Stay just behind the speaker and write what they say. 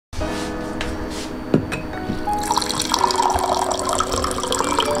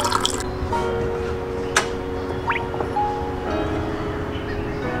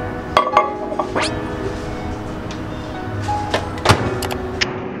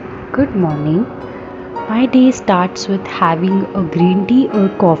Good morning. My day starts with having a green tea or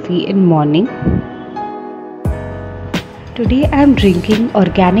coffee in morning. Today I am drinking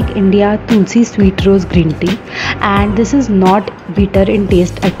Organic India Tulsi Sweet Rose Green Tea, and this is not bitter in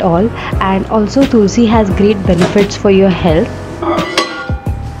taste at all, and also Tulsi has great benefits for your health.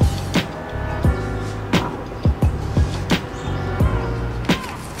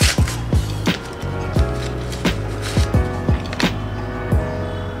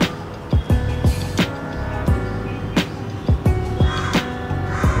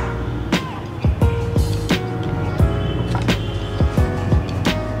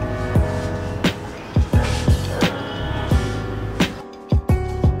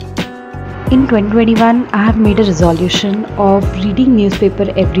 In 2021, I have made a resolution of reading newspaper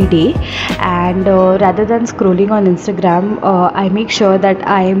every day, and rather than scrolling on Instagram, I make sure that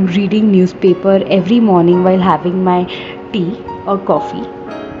I am reading newspaper every morning while having my tea or coffee.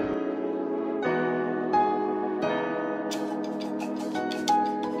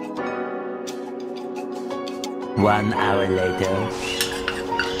 1 hour later.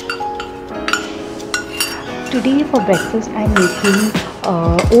 Today for breakfast I'm making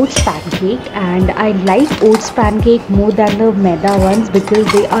oats pancake, and I like oats pancake more than the maida ones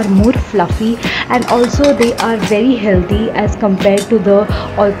because they are more fluffy and also they are very healthy as compared to the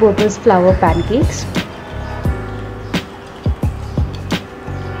all-purpose flour pancakes.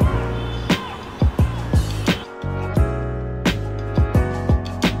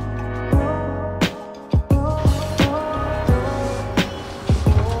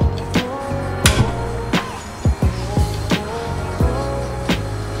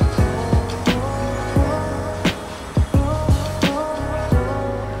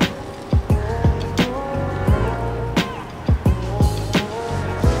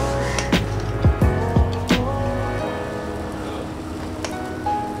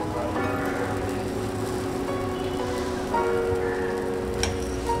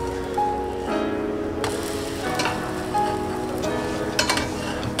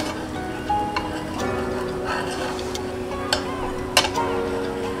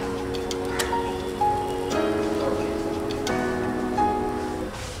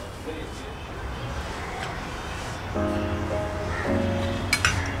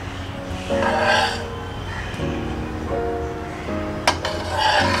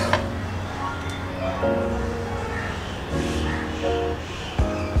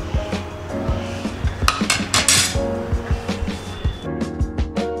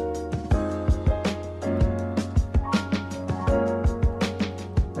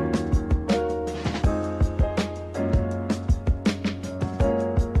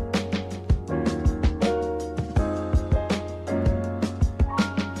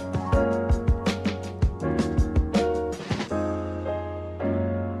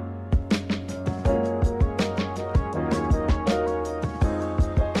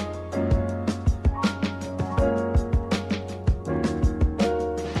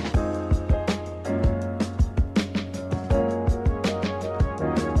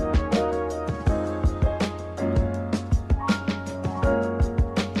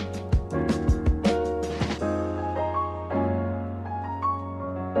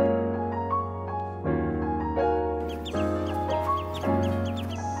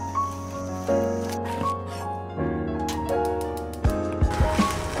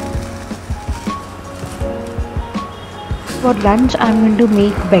 For lunch, I'm going to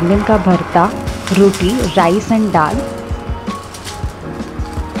make बैंगन का भरता, roti, rice and dal.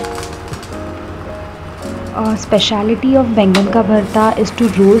 Speciality of बैंगन का भरता is to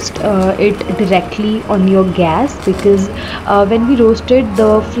roast it directly on your gas, because when we roast it,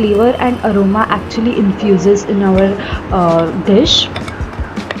 the flavor and aroma actually infuses in our dish.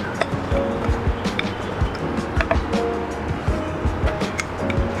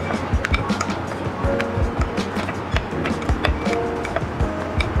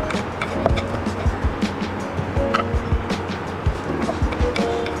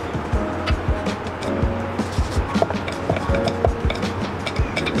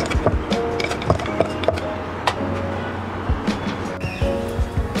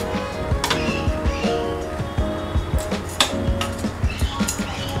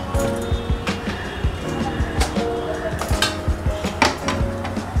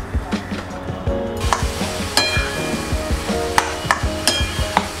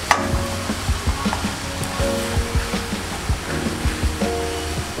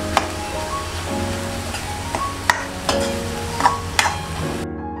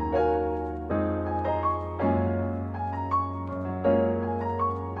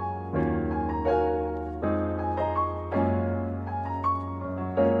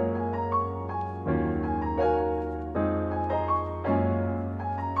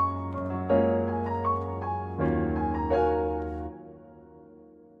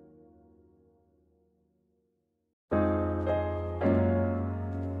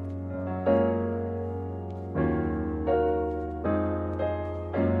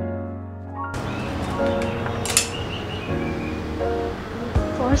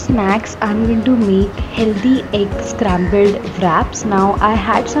 For snacks, I'm going to make healthy egg scrambled wraps. Now I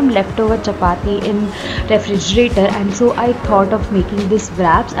had some leftover chapati in refrigerator, and so I thought of making these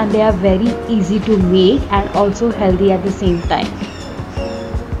wraps, and they are very easy to make and also healthy at the same time.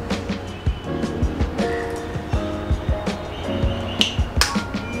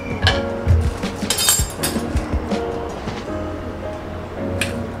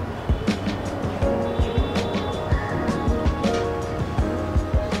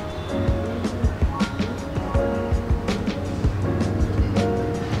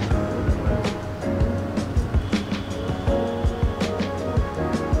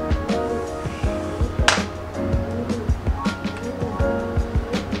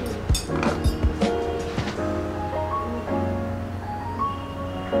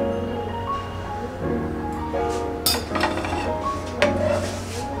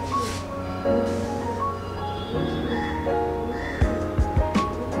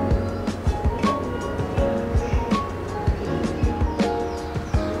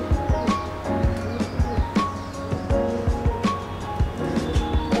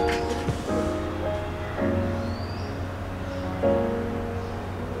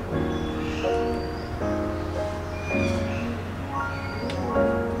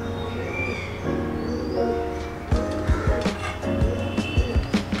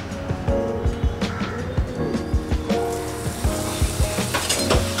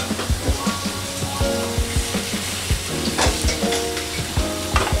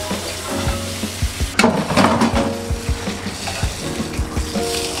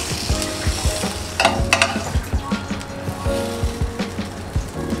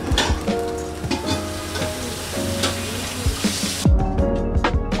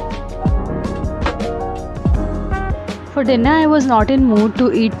 For dinner, I was not in mood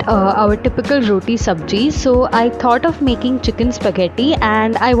to eat our typical roti sabji, so I thought of making chicken spaghetti,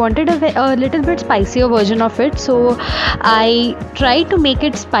 and I wanted a little bit spicier version of it. So I tried to make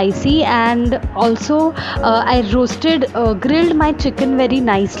it spicy, and also grilled my chicken very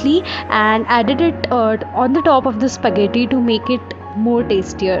nicely and added it on the top of the spaghetti to make it more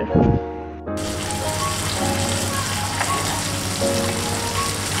tastier.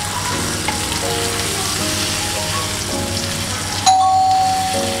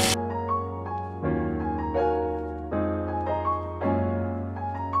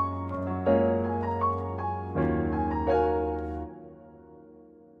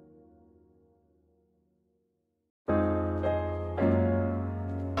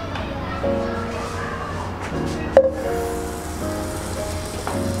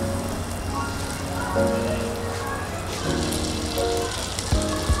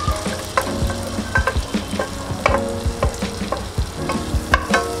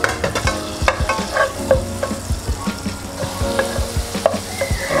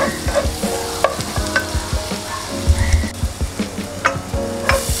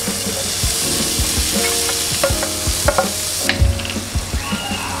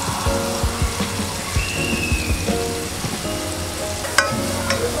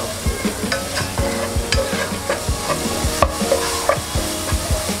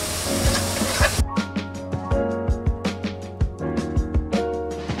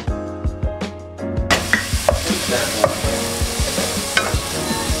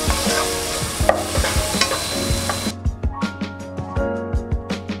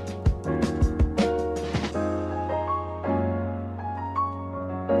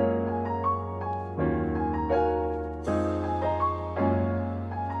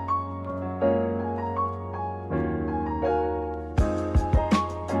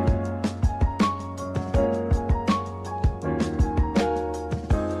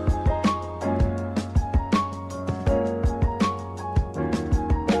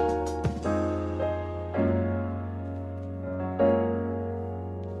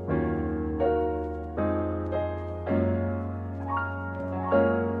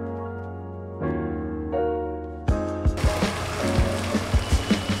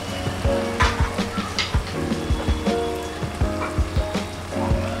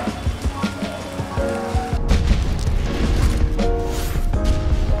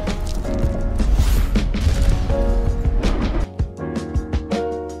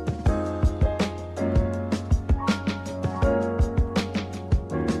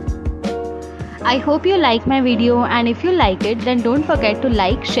 I hope you like my video, and if you like it, then don't forget to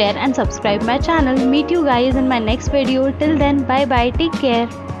like, share and subscribe my channel. Meet you guys in my next video. Till then, bye bye, take care.